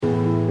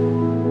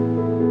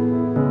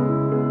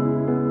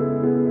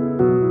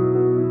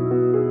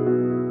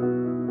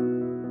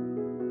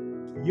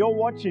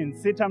watching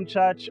CITAM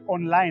Church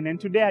Online, and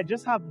today I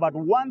just have but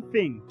one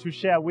thing to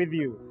share with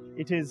you.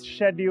 It is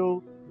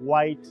schedule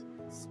white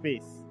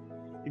space.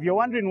 If you're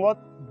wondering what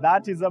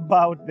that is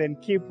about, then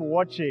keep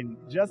watching.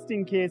 Just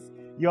in case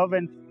you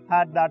haven't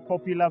had that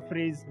popular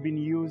phrase being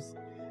used,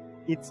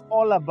 it's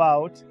all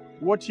about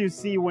what you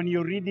see when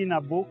you're reading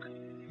a book.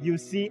 You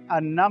see a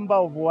number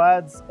of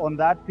words on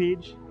that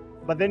page,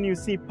 but then you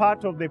see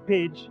part of the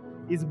page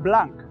is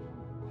blank.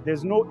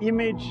 There's no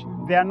image,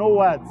 there are no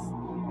words.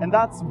 And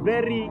that's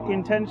very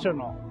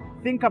intentional.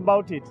 Think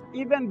about it.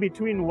 Even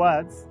between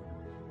words,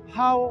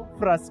 how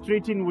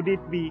frustrating would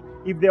it be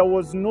if there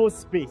was no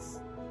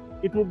space?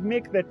 It would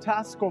make the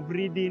task of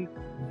reading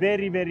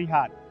very, very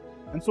hard.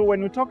 And so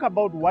when we talk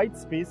about white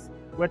space,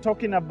 we're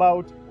talking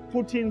about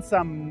putting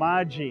some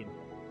margin,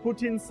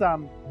 putting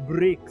some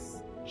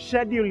breaks,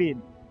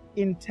 scheduling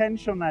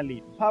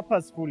intentionally,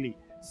 purposefully,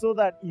 so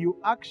that you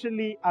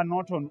actually are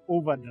not on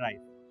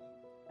overdrive.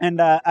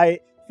 And I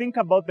think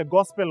about the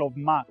Gospel of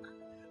Mark.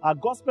 Our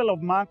Gospel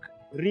of Mark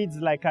reads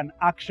like an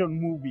action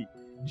movie.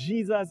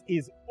 Jesus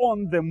is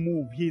on the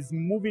move. He's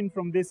moving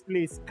from this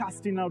place,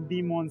 casting out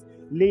demons,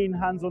 laying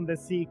hands on the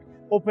sick,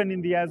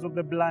 opening the eyes of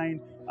the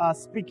blind,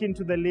 speaking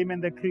to the lame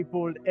and the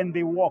crippled, and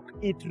they walk.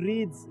 It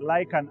reads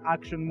like an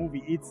action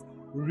movie. It's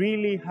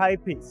really high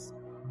pace.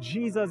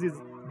 Jesus is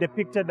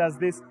depicted as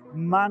this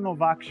man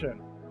of action,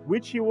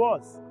 which he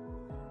was.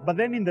 But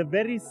then in the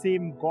very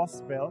same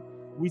gospel,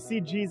 we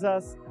see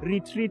Jesus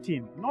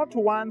retreating, not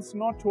once,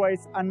 not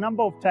twice, a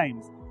number of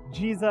times.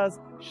 Jesus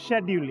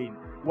scheduling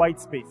white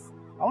space.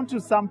 I want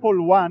to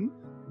sample one,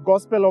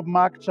 Gospel of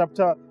Mark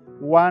chapter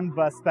 1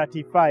 verse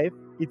 35.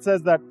 It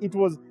says that it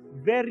was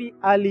very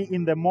early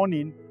in the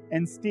morning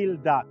and still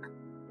dark.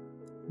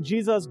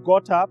 Jesus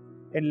got up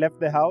and left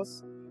the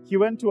house. He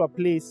went to a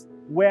place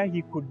where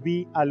he could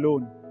be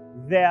alone.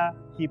 There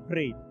he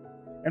prayed.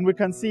 And we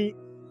can see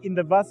in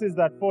the verses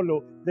that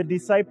follow, the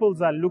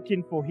disciples are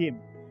looking for him.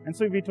 And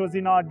so if it was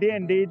in our day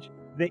and age,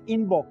 the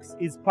inbox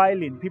is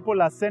piling.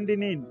 People are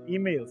sending in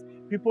emails.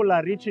 People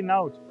are reaching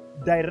out,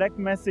 direct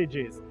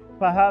messages.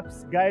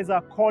 Perhaps guys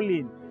are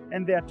calling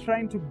and they are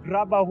trying to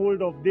grab a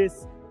hold of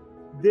this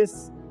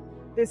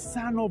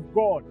son of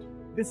God,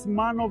 this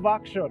man of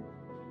action.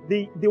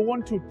 They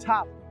want to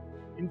tap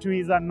into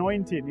his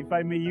anointing, if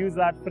I may use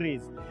that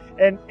phrase.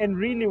 And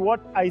really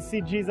what I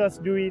see Jesus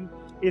doing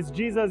is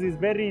Jesus is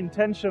very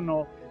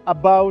intentional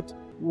about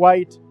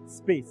white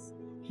space.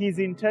 He's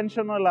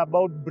intentional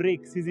about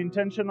breaks. He's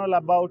intentional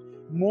about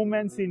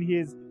moments in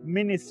his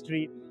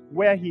ministry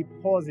where he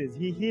pauses.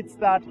 He hits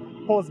that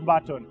pause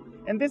button.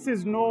 And this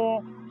is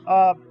no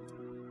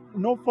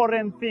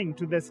foreign thing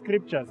to the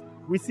scriptures.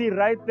 We see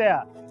right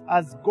there,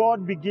 as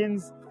God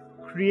begins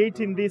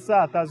creating this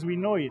earth as we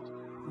know it,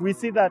 we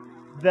see that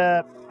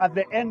at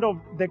the end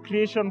of the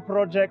creation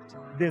project,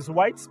 there's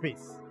white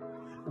space.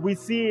 We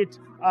see it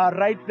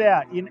right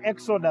there in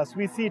Exodus.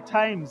 We see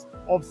times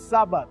of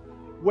Sabbath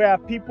where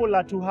people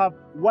are to have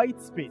white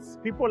space.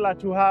 People are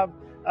to have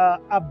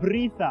a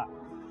breather.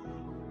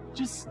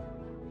 Just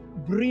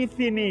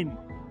breathing in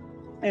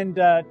and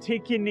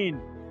taking in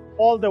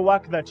all the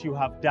work that you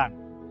have done.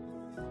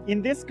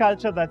 In this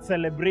culture that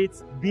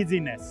celebrates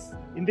busyness,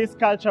 in this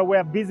culture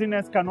where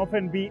busyness can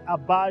often be a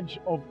badge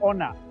of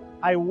honor,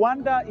 I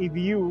wonder if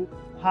you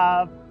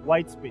have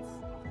white space.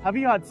 Have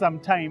you had some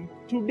time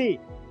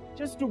today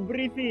just to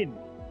breathe in,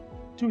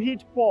 to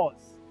hit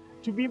pause,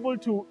 to be able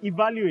to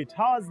evaluate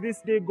how has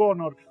this day gone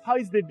or how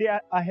is the day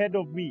ahead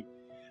of me?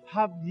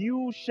 Have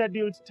you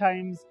scheduled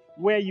times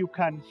where you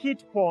can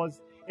hit pause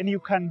and you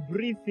can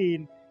breathe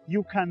in,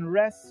 you can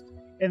rest,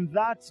 and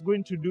that's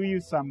going to do you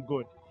some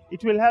good.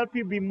 It will help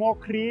you be more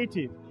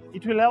creative.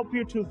 It will help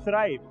you to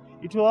thrive.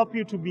 It will help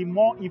you to be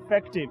more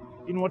effective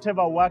in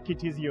whatever work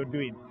it is you're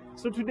doing.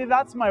 So today,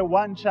 that's my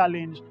one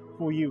challenge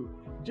for you.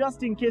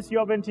 Just in case you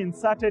haven't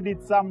inserted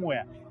it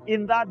somewhere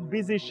in that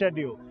busy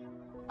schedule,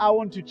 I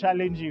want to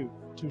challenge you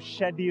to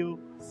schedule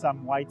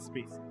some white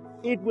space.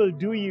 It will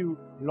do you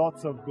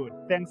lots of good.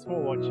 Thanks for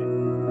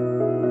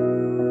watching.